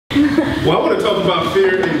Well, I want to talk about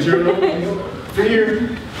fear in general.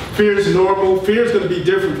 Fear is normal. Fear is going to be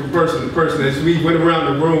different from person to person. As we went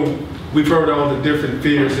around the room, we've heard all the different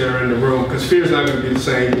fears that are in the room, because fear is not going to be the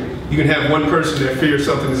same. You can have one person that fears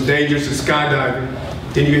something as dangerous as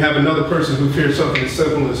skydiving, then you can have another person who fears something as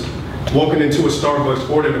simple as walking into a Starbucks,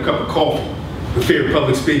 ordering a cup of coffee, the fear of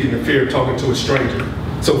public speaking, the fear of talking to a stranger.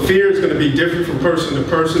 So fear is going to be different from person to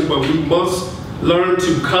person, but we must learn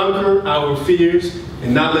to conquer our fears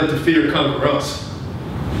and not let the fear conquer us.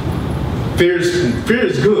 Fear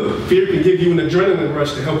is good. Fear can give you an adrenaline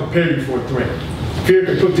rush to help prepare you for a threat. Fear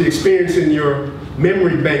can put the experience in your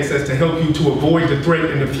memory banks as to help you to avoid the threat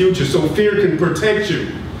in the future. So fear can protect you.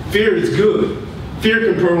 Fear is good.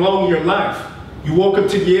 Fear can prolong your life. You walk up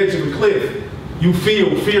to the edge of a cliff. You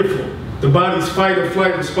feel fearful. The body's fight or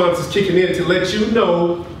flight response is kicking in to let you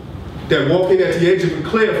know that walking at the edge of a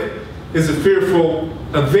cliff is a fearful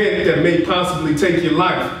event that may possibly take your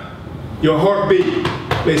life. Your heartbeat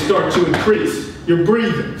may start to increase. Your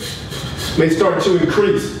breathing may start to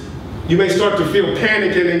increase. You may start to feel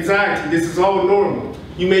panic and anxiety. This is all normal.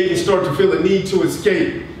 You may even start to feel a need to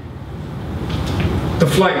escape. The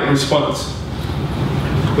flight response.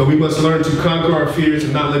 But we must learn to conquer our fears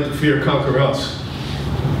and not let the fear conquer us.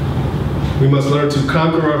 We must learn to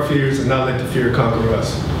conquer our fears and not let the fear conquer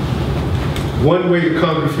us. One way to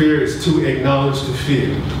conquer fear is to acknowledge the fear.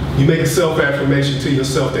 You make a self-affirmation to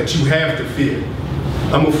yourself that you have the fear.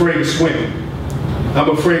 I'm afraid of swimming. I'm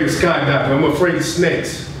afraid of skydiving. I'm afraid of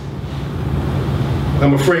snakes.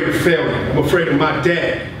 I'm afraid of failure. I'm afraid of my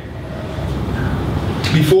dad.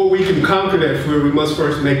 Before we can conquer that fear, we must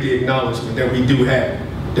first make the acknowledgement that we do have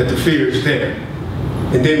it, that the fear is there.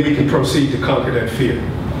 And then we can proceed to conquer that fear.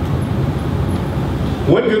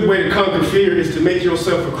 One good way to conquer fear is to make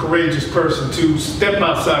yourself a courageous person, to step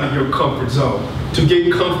outside of your comfort zone, to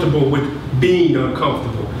get comfortable with being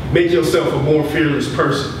uncomfortable. Make yourself a more fearless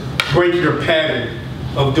person. Break your pattern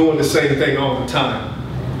of doing the same thing all the time.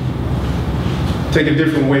 Take a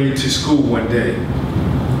different way to school one day.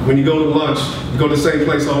 When you go to lunch, you go to the same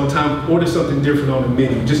place all the time, order something different on the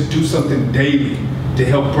menu. Just do something daily to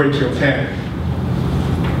help break your pattern.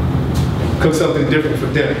 Cook something different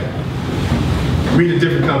for dinner. Read a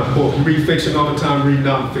different kind of book. You read fiction all the time, read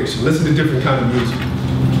nonfiction. Listen to different kind of music.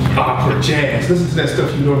 Opera, jazz. Listen to that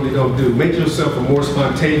stuff you normally don't do. Make yourself a more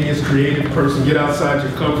spontaneous, creative person. Get outside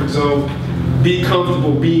your comfort zone. Be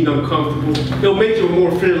comfortable being uncomfortable. It'll make you a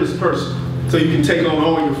more fearless person so you can take on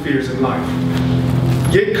all your fears in life.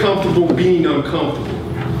 Get comfortable being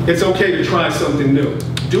uncomfortable. It's okay to try something new.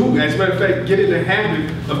 As a matter of fact, get in the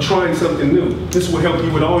habit of trying something new. This will help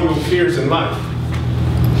you with all your fears in life.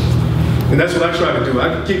 And that's what I try to do.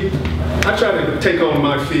 I try to take on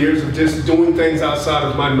my fears of just doing things outside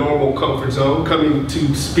of my normal comfort zone, coming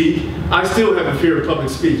to speak. I still have a fear of public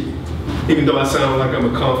speaking. Even though I sound like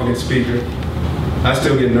I'm a confident speaker, I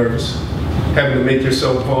still get nervous. Having to make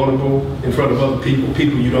yourself vulnerable in front of other people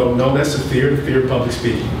you don't know, that's the fear of public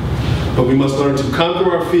speaking. But we must learn to conquer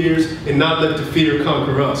our fears and not let the fear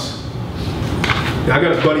conquer us. Now, I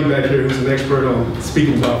got a buddy back here who's an expert on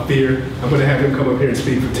speaking about fear. I'm going to have him come up here and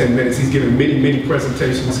speak for 10 minutes. He's given many, many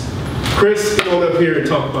presentations. Chris, come on up here and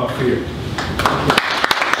talk about fear.